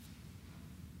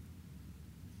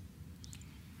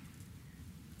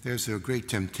There's a great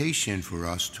temptation for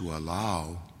us to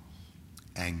allow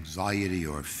anxiety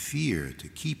or fear to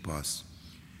keep us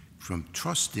from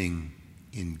trusting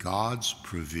in God's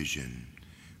provision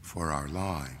for our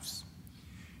lives.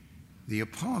 The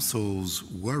apostles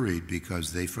worried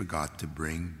because they forgot to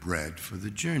bring bread for the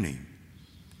journey.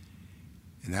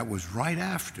 And that was right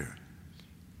after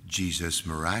Jesus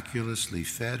miraculously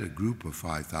fed a group of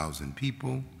 5,000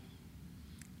 people,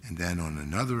 and then on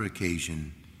another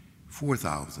occasion,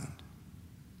 4,000.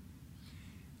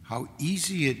 How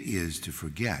easy it is to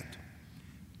forget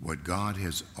what God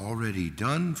has already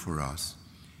done for us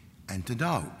and to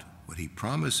doubt what he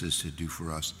promises to do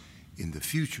for us in the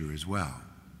future as well.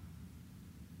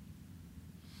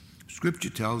 Scripture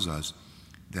tells us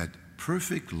that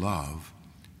perfect love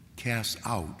casts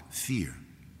out fear.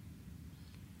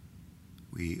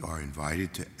 We are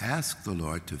invited to ask the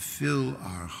Lord to fill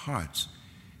our hearts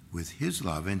with his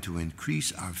love and to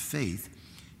increase our faith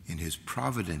in his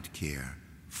provident care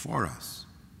for us.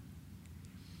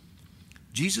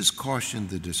 Jesus cautioned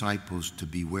the disciples to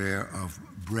beware of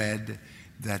bread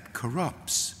that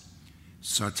corrupts,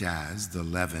 such as the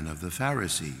leaven of the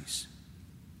Pharisees.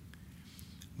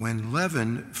 When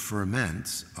leaven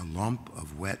ferments a lump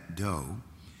of wet dough,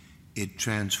 it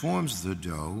transforms the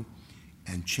dough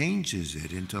and changes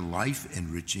it into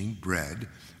life-enriching bread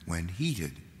when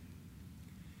heated.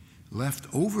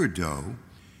 Leftover dough,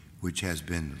 which has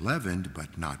been leavened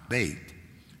but not baked,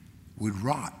 would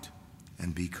rot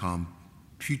and become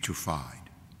putrefied.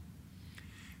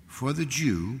 For the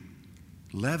Jew,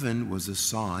 leaven was a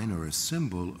sign or a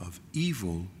symbol of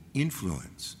evil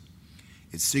influence.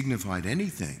 It signified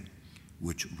anything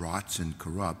which rots and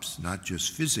corrupts, not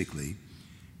just physically,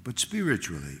 but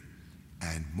spiritually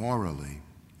and morally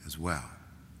as well.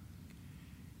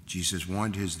 Jesus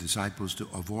warned his disciples to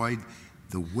avoid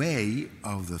the way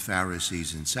of the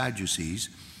Pharisees and Sadducees,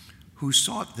 who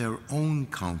sought their own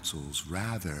counsels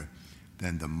rather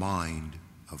than the mind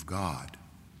of God.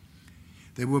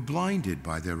 They were blinded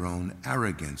by their own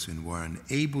arrogance and were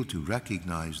unable to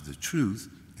recognize the truth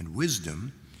and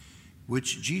wisdom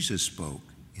which Jesus spoke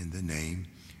in the name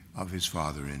of his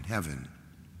Father in heaven.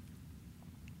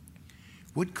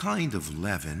 What kind of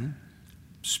leaven,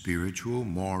 spiritual,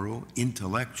 moral,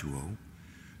 intellectual,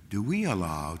 do we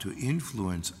allow to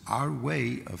influence our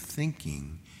way of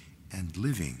thinking and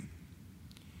living?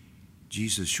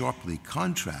 Jesus sharply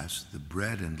contrasts the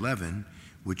bread and leaven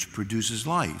which produces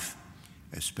life,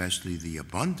 especially the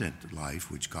abundant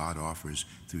life which God offers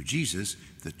through Jesus,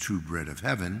 the true bread of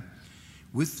heaven,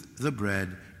 with the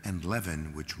bread and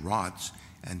leaven which rots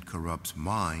and corrupts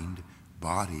mind,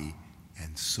 body,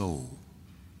 and soul.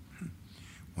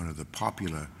 One of the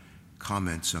popular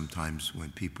comments sometimes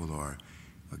when people are,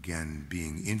 again,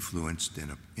 being influenced in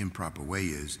an improper way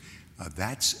is,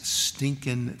 that's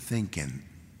stinking thinking.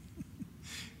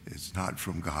 It's not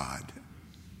from God.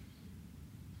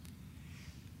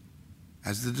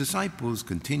 As the disciples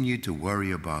continued to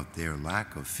worry about their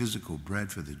lack of physical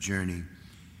bread for the journey,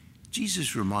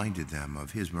 Jesus reminded them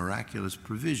of his miraculous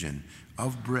provision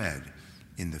of bread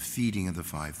in the feeding of the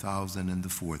 5,000 and the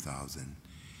 4,000.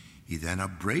 He then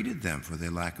upbraided them for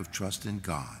their lack of trust in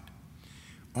God.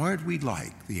 Aren't we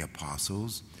like the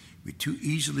apostles? We too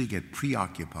easily get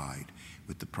preoccupied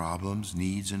with the problems,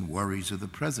 needs, and worries of the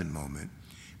present moment,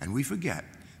 and we forget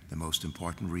the most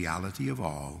important reality of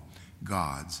all,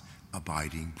 God's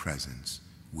abiding presence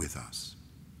with us.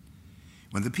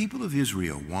 When the people of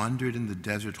Israel wandered in the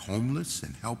desert homeless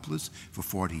and helpless for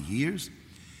 40 years,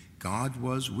 God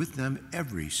was with them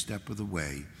every step of the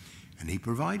way, and he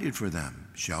provided for them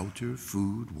shelter,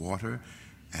 food, water,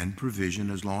 and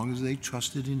provision as long as they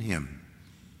trusted in him.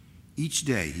 Each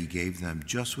day he gave them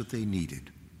just what they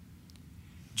needed.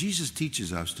 Jesus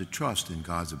teaches us to trust in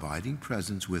God's abiding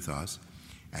presence with us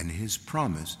and his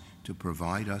promise to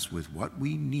provide us with what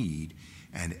we need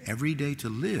and every day to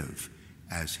live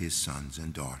as his sons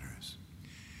and daughters.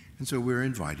 And so we're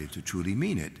invited to truly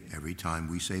mean it every time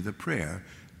we say the prayer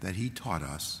that he taught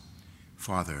us.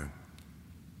 Father,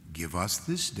 give us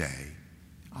this day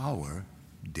our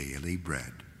daily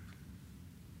bread.